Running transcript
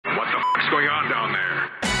going on down there?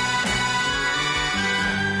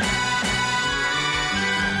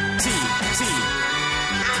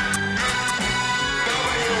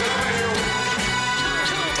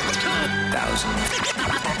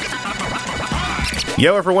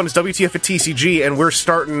 Yo, everyone, it's WTF at TCG, and we're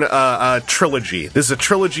starting a trilogy. This is a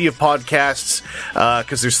trilogy of podcasts,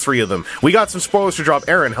 because there's 3 of them. We got some spoilers to drop.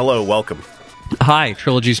 Aaron, hello, welcome. Hi,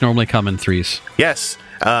 trilogies normally come in 3s. Yes,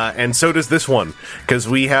 and so does this one, because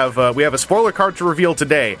we have a spoiler card to reveal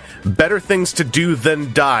today. Better Things to Do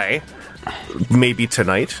Than Die, maybe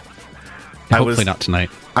tonight. Hopefully not tonight.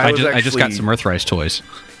 I just got some Earthrise toys.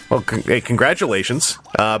 Well, hey, congratulations.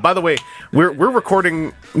 By the way, we're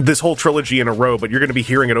recording this whole trilogy in a row, but you're going to be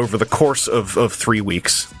hearing it over the course of 3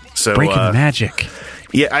 weeks. So Breaking the magic.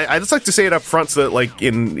 Yeah, I just like to say it up front so that, like,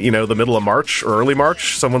 in, the middle of March or early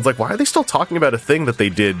March, someone's like, why are they still talking about a thing that they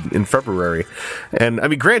did in February? And, I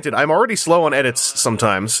mean, granted, I'm already slow on edits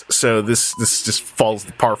sometimes, so this just falls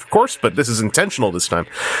par for course, but this is intentional this time.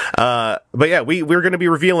 But yeah, we're going to be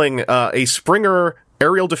revealing a Springer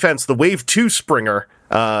Aerial Defense, the Wave 2 Springer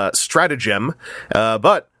stratagem,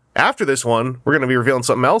 but after this one, we're going to be revealing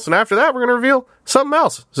something else, and after that, we're going to reveal something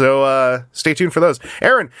else. So, stay tuned for those.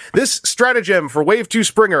 Aaron, this stratagem for Wave 2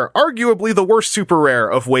 Springer, arguably the worst super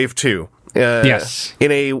rare of Wave 2. Yes.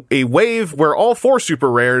 In a wave where all 4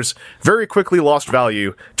 super rares very quickly lost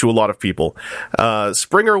value to a lot of people.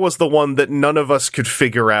 Springer was the one that none of us could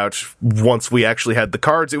figure out once we actually had the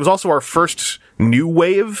cards. It was also our first new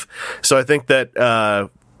wave, so I think that,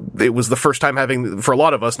 it was the first time having, for a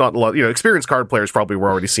lot of us, not a lot, experienced card players probably were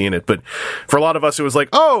already seeing it, but for a lot of us, it was like,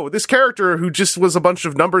 oh, this character who just was a bunch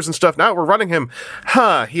of numbers and stuff, now we're running him.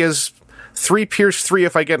 He has 3 Pierce 3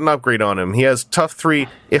 if I get an upgrade on him. He has Tough 3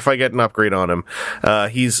 if I get an upgrade on him.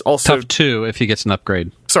 He's also... Tough 2 if he gets an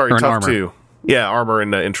upgrade. Sorry, Tough armor. 2. Yeah, armor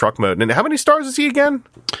in truck mode. And how many stars is he again?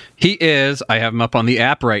 He is, I have him up on the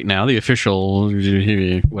app right now, the official,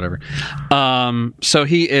 whatever. So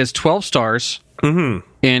he is 12 stars. Mm-hmm.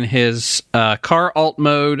 In his truck alt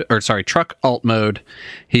mode.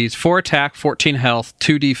 He's 4 attack, 14 health,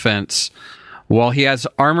 2 defense. While he has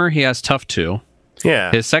armor, he has Tough 2.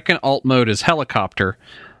 Yeah. His second alt mode is helicopter,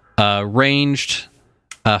 ranged,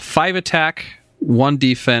 5 attack, 1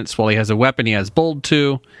 defense. While he has a weapon, he has bold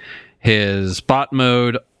 2. His bot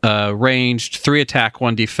mode, ranged, 3 attack,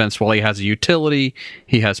 1 defense. While he has a utility,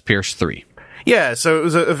 he has Pierce 3. Yeah, so it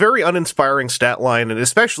was a very uninspiring stat line, and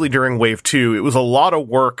especially during Wave 2, it was a lot of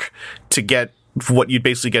work to get what you'd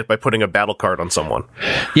basically get by putting a battle card on someone.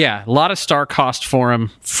 Yeah, a lot of star cost for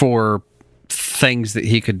him for things that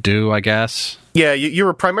he could do, I guess. Yeah, you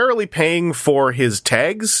were primarily paying for his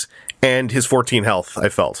tags and his 14 health, I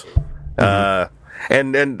felt. Mm-hmm.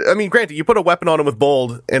 And I mean, granted, you put a weapon on him with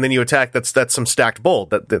bold, and then you attack. That's some stacked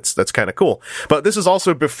bold. That's kind of cool. But this is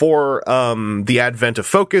also before the advent of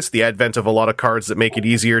focus, the advent of a lot of cards that make it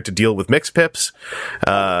easier to deal with mix pips.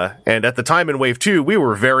 And at the time in Wave 2, we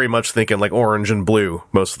were very much thinking like orange and blue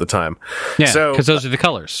most of the time. Yeah, so because those are the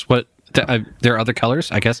colors. What? There are other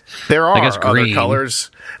colors, I guess. There are green. other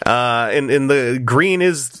colors. And the green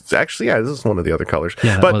is actually, this is one of the other colors.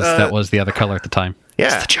 Yeah, that was the other color at the time.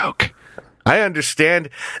 Yeah, it's the joke. I understand.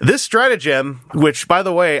 This stratagem, which, by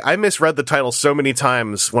the way, I misread the title so many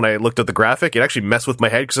times when I looked at the graphic, it actually messed with my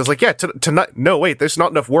head, because I was like, yeah, tonight, no, wait, there's not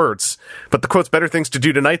enough words. But the quote's better things to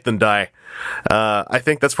do tonight than die. I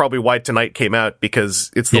think that's probably why tonight came out, because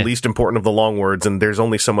it's the least important of the long words, and there's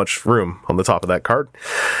only so much room on the top of that card.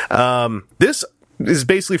 This is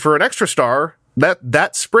basically for an extra star.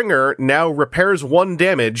 That Springer now repairs 1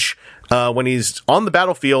 damage when he's on the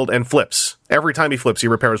battlefield and flips. Every time he flips, he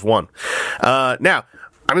repairs 1. Now,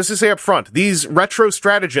 I'm just going to say up front, these retro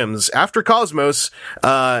stratagems, after Cosmos,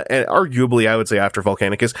 and arguably I would say after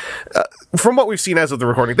Volcanicus, from what we've seen as of the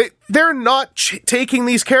recording, they're not taking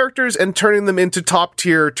these characters and turning them into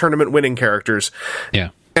top-tier tournament-winning characters. Yeah.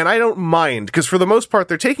 And I don't mind, because for the most part,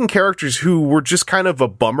 they're taking characters who were just kind of a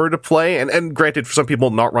bummer to play. And granted, for some people,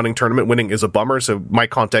 not running tournament winning is a bummer. So my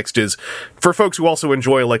context is for folks who also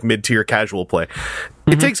enjoy like mid-tier casual play.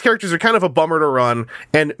 Mm-hmm. It takes characters who are kind of a bummer to run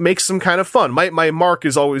and makes them kind of fun. My mark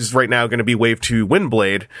is always right now going to be Wave 2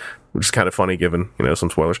 Windblade, which is kind of funny given, some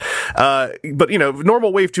spoilers. But,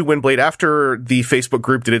 normal Wave 2 Windblade, after the Facebook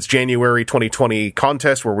group did its January 2020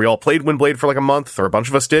 contest where we all played Windblade for like a month, or a bunch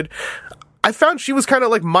of us did, I found she was kind of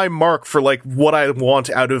like my mark for like what I want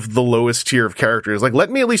out of the lowest tier of characters. Like, let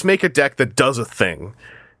me at least make a deck that does a thing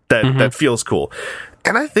that feels cool.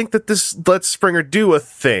 And I think that this lets Springer do a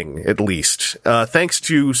thing, at least, thanks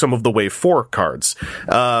to some of the Wave 4 cards.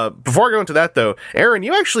 Before I go into that, though, Aaron,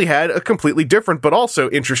 you actually had a completely different but also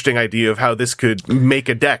interesting idea of how this could make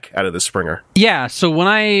a deck out of this Springer. Yeah, so when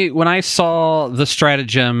I saw the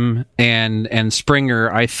stratagem and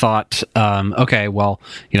Springer, I thought, okay, well,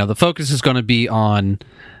 the focus is going to be on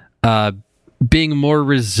being more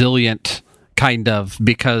resilient, kind of,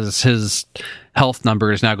 because his health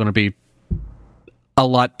number is now going to be a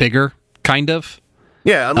lot bigger, kind of.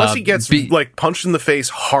 Yeah, unless he gets punched in the face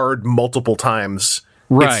hard multiple times.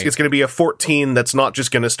 Right. It's going to be a 14 that's not just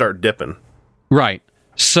going to start dipping. Right.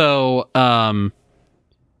 So, the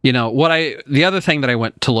other thing that I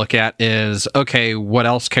went to look at is, okay, what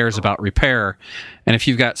else cares about repair? And if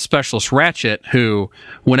you've got Specialist Ratchet, who,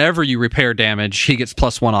 whenever you repair damage, he gets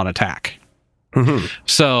 +1 on attack. Mm-hmm.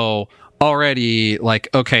 So, already,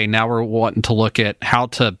 okay, now we're wanting to look at how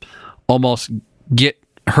to almost get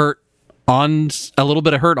hurt on a little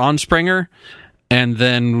bit of hurt on Springer, and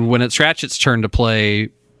then when it's Ratchet's turn to play,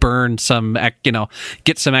 burn some,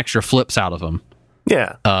 get some extra flips out of him.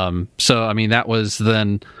 Yeah. So I mean, that was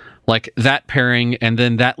then that pairing, and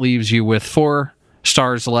then that leaves you with 4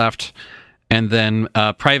 stars left, and then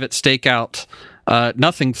Private Stakeout.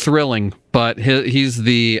 Nothing thrilling, but he's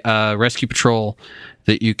the Rescue Patrol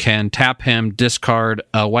that you can tap him, discard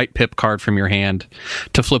a white pip card from your hand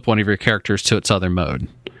to flip one of your characters to its other mode.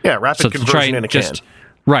 Yeah, rapid conversion in a can.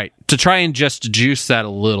 Right, to try and just juice that a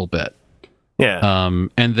little bit. Yeah.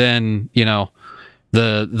 And then,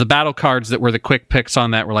 the battle cards that were the quick picks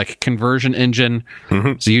on that were Conversion Engine. Mm-hmm.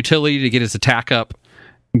 It's a utility to get his attack up,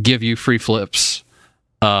 give you free flips.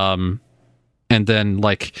 And then,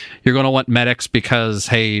 you're going to want medics because,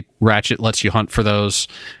 hey, Ratchet lets you hunt for those.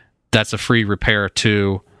 That's a free repair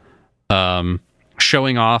too.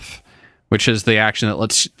 Showing Off, which is the action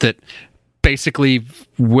that basically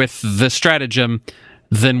with the stratagem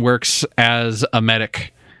then works as a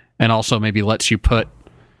medic, and also maybe lets you put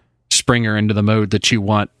Springer into the mode that you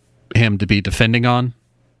want him to be defending on.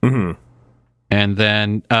 Mm-hmm. And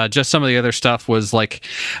then just some of the other stuff was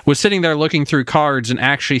sitting there looking through cards and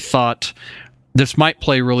actually thought this might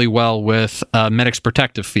play really well with Medic's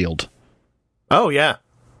Protective Field. Oh, yeah.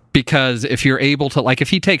 Because if you're able to, if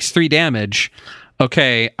he takes 3 damage,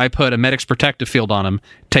 okay, I put a Medic's Protective Field on him,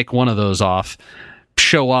 take one of those off,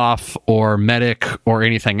 Show Off or Medic or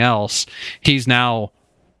anything else, he's now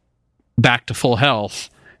back to full health.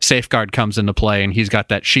 Safeguard comes into play, and he's got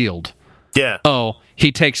that shield. Yeah. Oh,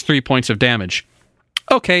 he takes 3 points of damage.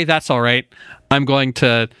 Okay, that's all right. I'm going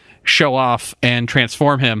to Show Off and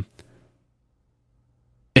transform him.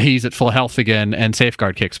 He's at full health again, and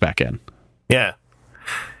Safeguard kicks back in. Yeah.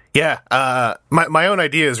 Yeah, my own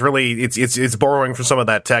idea is really it's borrowing from some of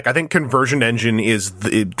that tech. I think Conversion Engine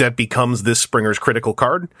that becomes this Springer's critical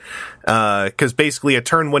card, because basically a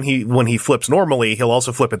turn when he flips normally, he'll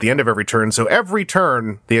also flip at the end of every turn. So every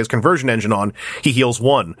turn he has Conversion Engine on, he heals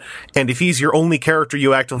 1, and if he's your only character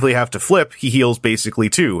you actively have to flip, he heals basically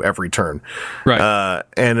 2 every turn. Right.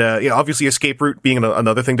 Obviously Escape Route being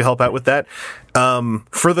another thing to help out with that.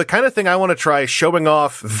 For the kind of thing I want to try, Showing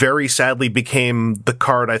Off very sadly became the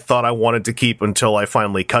card I thought I wanted to keep until I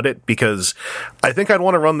finally cut it, because I think I'd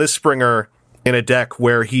want to run this Springer in a deck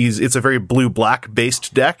where it's a very blue-black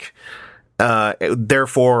based deck.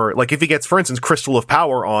 Therefore, if he gets, for instance, Crystal of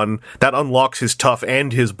Power on, that unlocks his Tough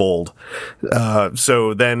and his Bold.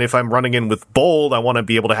 So then if I'm running in with Bold, I want to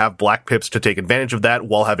be able to have black pips to take advantage of that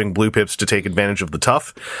while having blue pips to take advantage of the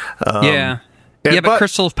Tough. But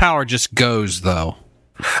Crystal of Power just goes, though.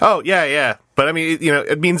 Oh, yeah. But I mean,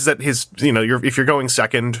 it means that if you're going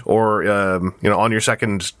second or, on your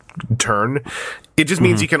second turn, it just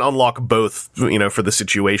means you can unlock both, for the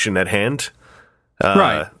situation at hand.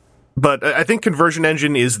 Right. But I think Conversion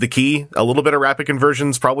Engine is the key. A little bit of rapid conversion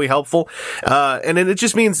is probably helpful. And then it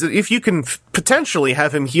just means that if you can potentially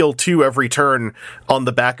have him heal 2 every turn on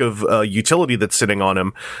the back of a utility that's sitting on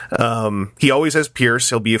him, he always has Pierce.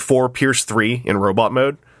 He'll be a 4 Pierce 3 in robot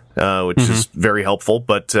mode. Which is very helpful,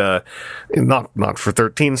 but not for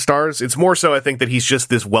 13 stars. It's more so, I think, that he's just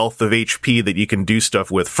this wealth of HP that you can do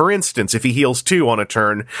stuff with. For instance, if he heals 2 on a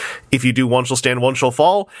turn, if you do One Shall Stand, One Shall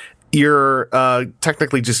Fall, you're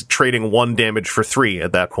technically just trading 1 damage for 3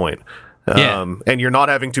 at that point. And you're not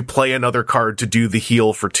having to play another card to do the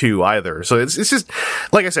heal for 2 either. So it's just,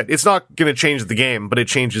 like I said, it's not going to change the game, but it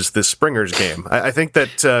changes this Springer's game. I think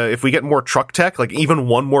that if we get more truck tech, even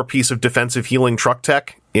one more piece of defensive healing truck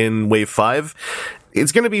tech in Wave 5,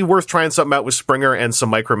 it's going to be worth trying something out with Springer and some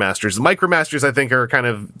Micromasters. The Micromasters, I think, are kind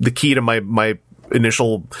of the key to my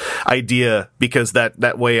initial idea, because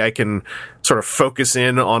that way I can sort of focus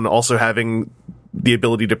in on also having the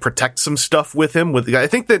ability to protect some stuff with him. I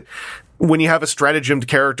think that when you have a stratagemed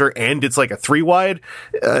character and it's like a 3-wide,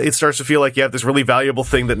 it starts to feel like you have this really valuable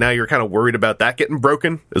thing that now you're kind of worried about that getting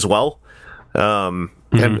broken as well.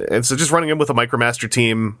 And so just running in with a Micromaster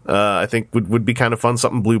team, I think would be kind of fun.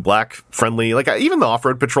 Something blue-black friendly. Like even the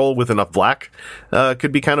off-road patrol with enough black,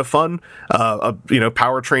 could be kind of fun.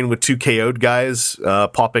 Powertrain with 2 KO'd guys,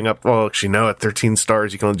 popping up. Well, actually, no, at 13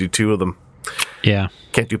 stars, you can only do 2 of them. Yeah.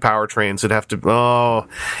 Can't do powertrains. It'd have to,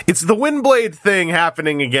 it's the Windblade thing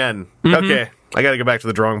happening again. Okay. I got to go back to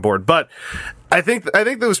the drawing board, but I think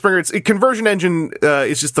the Springer conversion engine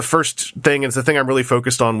is just the first thing. It's the thing I'm really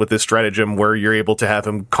focused on with this stratagem, where you're able to have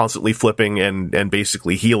him constantly flipping and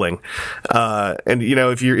basically healing.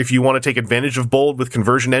 If you want to take advantage of Bold with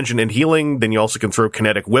conversion engine and healing, then you also can throw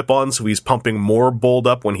kinetic whip on, so he's pumping more Bold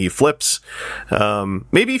up when he flips.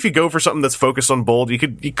 Maybe if you go for something that's focused on Bold, you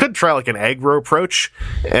could try like an aggro approach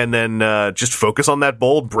and then just focus on that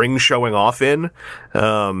Bold, bring showing off in.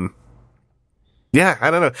 Yeah,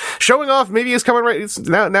 I don't know. Showing off maybe is coming right. It's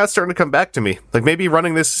now it's starting to come back to me. Like maybe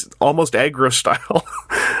running this almost aggro style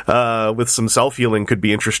with some self healing could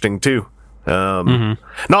be interesting too.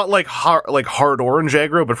 Not like hard orange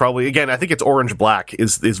aggro, but probably again I think it's orange black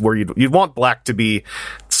is where you'd want black to be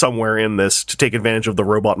somewhere in this to take advantage of the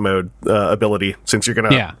robot mode ability, since you're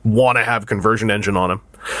gonna want to have conversion engine on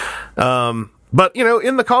him. But,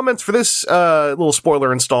 in the comments for this little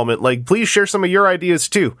spoiler installment, like, please share some of your ideas,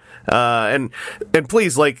 too. And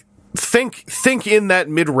please, like, think in that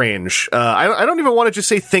mid-range. I don't even want to just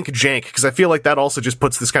say think jank, because I feel like that also just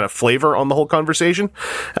puts this kind of flavor on the whole conversation.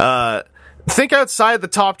 Think outside the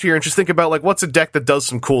top tier and just think about, like, what's a deck that does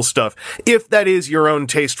some cool stuff, if that is your own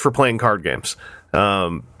taste for playing card games.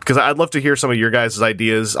 Because I'd love to hear some of your guys'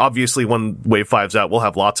 ideas. Obviously, when Wave 5's out, we'll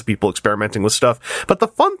have lots of people experimenting with stuff. But the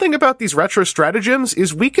fun thing about these retro stratagems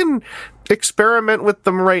is we can experiment with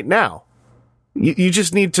them right now. You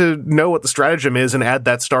just need to know what the stratagem is and add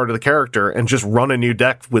that star to the character and just run a new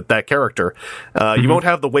deck with that character. You won't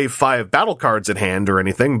have the Wave 5 battle cards at hand or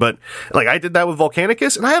anything, but like I did that with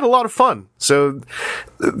Volcanicus and I had a lot of fun. So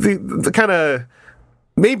the kind of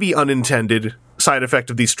maybe unintended side effect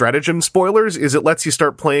of these stratagem spoilers is it lets you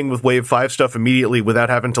start playing with Wave 5 stuff immediately without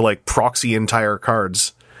having to like proxy entire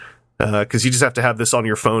cards. Because you just have to have this on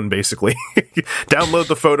your phone, basically. Download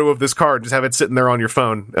the photo of this card, just have it sitting there on your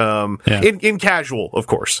phone. In casual, of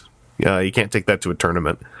course. You can't take that to a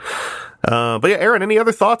tournament. But yeah, Aaron, any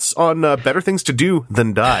other thoughts on better things to do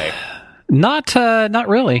than die? Not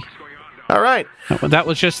really. All right. That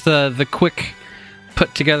was just the quick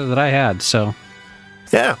put together that I had, so...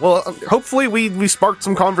 Yeah, well, hopefully we sparked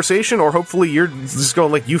some conversation, or hopefully you're just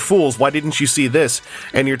going like, you fools, why didn't you see this?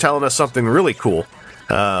 And you're telling us something really cool.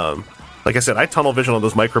 Like I said, I tunnel vision on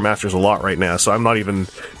those Micromasters a lot right now, so I'm not even...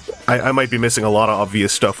 I might be missing a lot of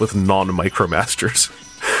obvious stuff with non-Micromasters.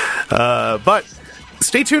 But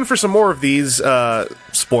stay tuned for some more of these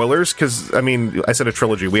spoilers, because, I said a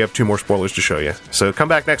trilogy. We have 2 more spoilers to show you. So come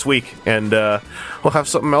back next week, and we'll have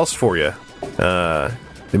something else for you.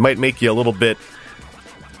 It might make you a little bit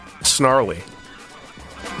snarly.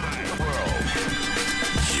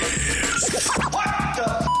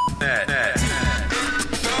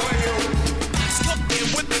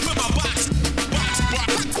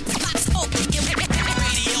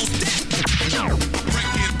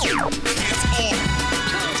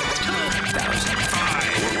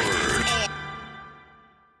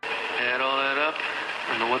 Add all that up, I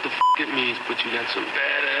don't know what the f*** it means, but you got some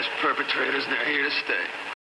badass perpetrators, and they're here to stay.